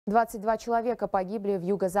22 человека погибли в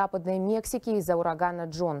юго-западной Мексике из-за урагана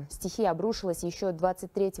Джон. Стихия обрушилась еще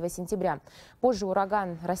 23 сентября. Позже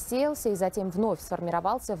ураган рассеялся и затем вновь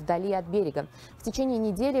сформировался вдали от берега. В течение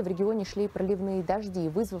недели в регионе шли проливные дожди,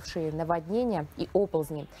 вызвавшие наводнения и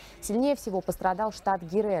оползни. Сильнее всего пострадал штат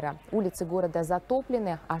Герреро. Улицы города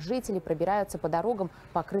затоплены, а жители пробираются по дорогам,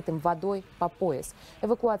 покрытым водой по пояс.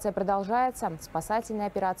 Эвакуация продолжается. Спасательные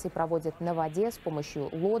операции проводят на воде с помощью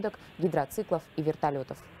лодок, гидроциклов и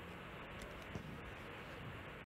вертолетов.